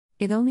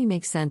It only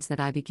makes sense that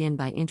I begin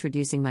by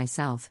introducing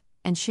myself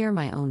and share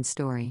my own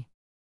story.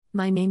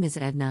 My name is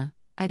Edna.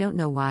 I don't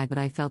know why, but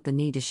I felt the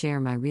need to share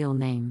my real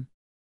name.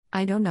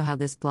 I don't know how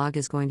this blog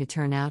is going to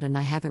turn out, and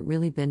I haven't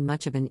really been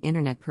much of an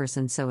internet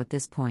person, so at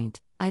this point,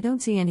 I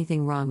don't see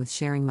anything wrong with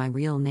sharing my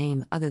real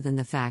name other than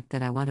the fact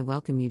that I want to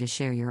welcome you to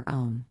share your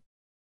own.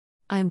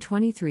 I am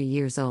 23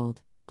 years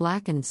old,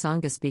 Black and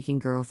Sangha-speaking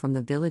girl from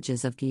the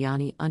villages of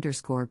Guyana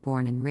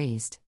born and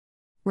raised.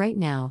 Right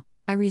now,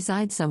 I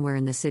reside somewhere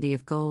in the city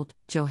of gold,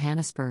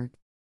 Johannesburg.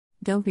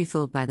 Don't be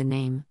fooled by the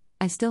name.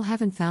 I still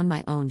haven't found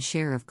my own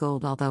share of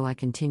gold, although I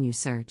continue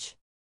search.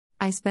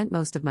 I spent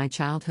most of my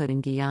childhood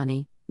in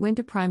Guyana, went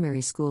to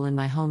primary school in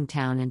my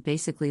hometown, and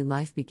basically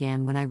life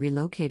began when I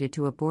relocated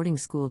to a boarding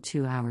school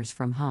 2 hours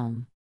from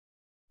home.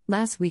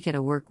 Last week at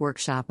a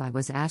workshop I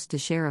was asked to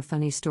share a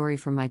funny story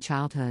from my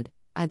childhood.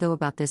 I thought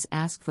about this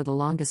ask for the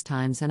longest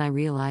times, and I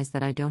realized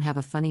that I don't have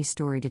a funny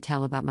story to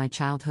tell about my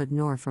childhood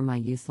nor from my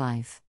youth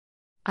life.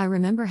 I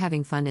remember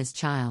having fun as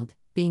child,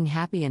 being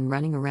happy and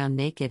running around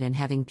naked and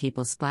having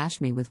people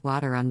splash me with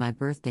water on my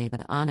birthday,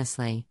 but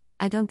honestly,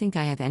 I don't think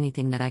I have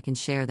anything that I can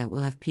share that will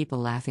have people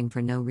laughing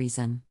for no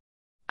reason.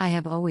 I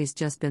have always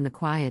just been the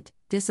quiet,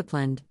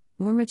 disciplined,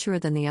 more mature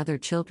than the other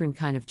children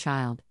kind of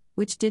child,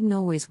 which didn't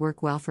always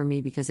work well for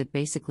me because it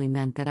basically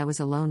meant that I was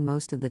alone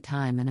most of the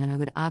time, and I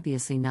would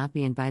obviously not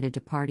be invited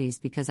to parties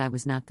because I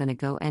was not going to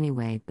go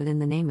anyway, but in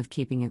the name of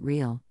keeping it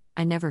real,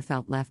 I never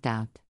felt left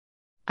out.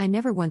 I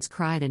never once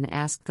cried and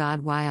asked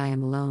God why I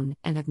am alone,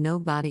 and have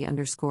nobody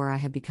I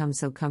have become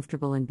so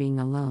comfortable in being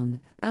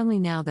alone. Only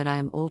now that I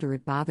am older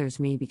it bothers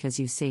me because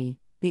you see,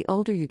 the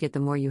older you get the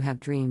more you have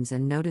dreams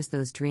and notice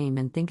those dreams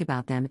and think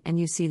about them, and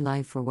you see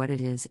life for what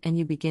it is, and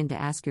you begin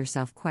to ask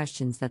yourself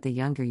questions that the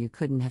younger you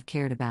couldn't have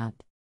cared about.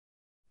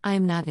 I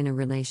am not in a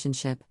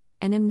relationship,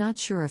 and am not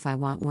sure if I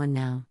want one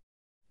now.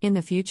 In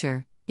the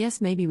future,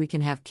 yes, maybe we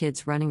can have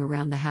kids running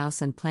around the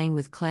house and playing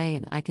with clay,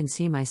 and I can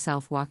see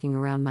myself walking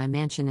around my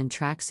mansion in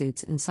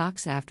tracksuits and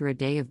socks after a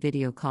day of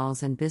video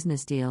calls and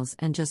business deals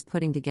and just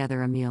putting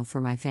together a meal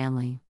for my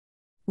family.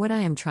 What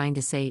I am trying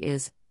to say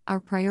is, our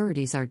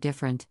priorities are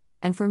different,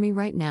 and for me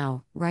right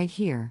now, right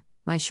here,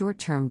 my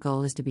short-term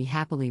goal is to be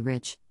happily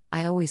rich.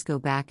 I always go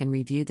back and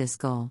review this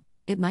goal.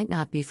 It might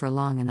not be for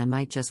long, and I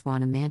might just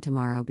want a man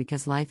tomorrow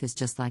because life is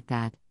just like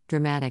that,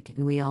 dramatic,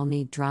 and we all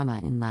need drama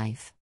in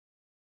life.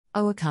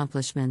 Oh,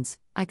 accomplishments.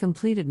 I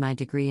completed my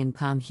degree in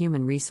POM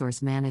Human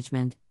Resource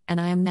Management, and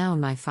I am now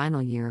in my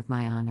final year of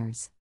my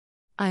honors.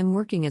 I am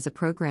working as a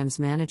programs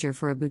manager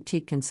for a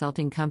boutique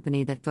consulting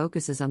company that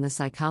focuses on the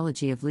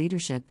psychology of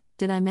leadership.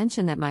 Did I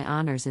mention that my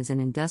honors is in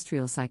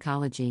industrial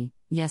psychology?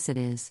 Yes, it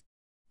is.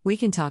 We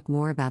can talk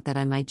more about that.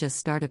 I might just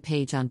start a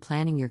page on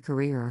planning your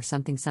career or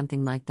something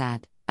like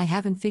that. I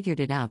haven't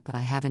figured it out, but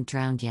I haven't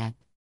drowned yet.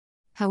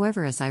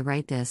 However, as I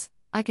write this,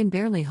 I can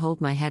barely hold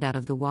my head out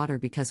of the water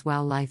because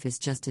wow, life is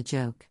just a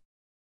joke.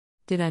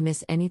 Did I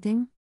miss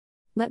anything?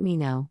 Let me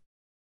know.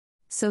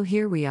 So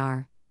here we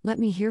are. Let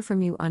me hear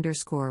from you.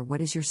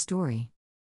 What is your story?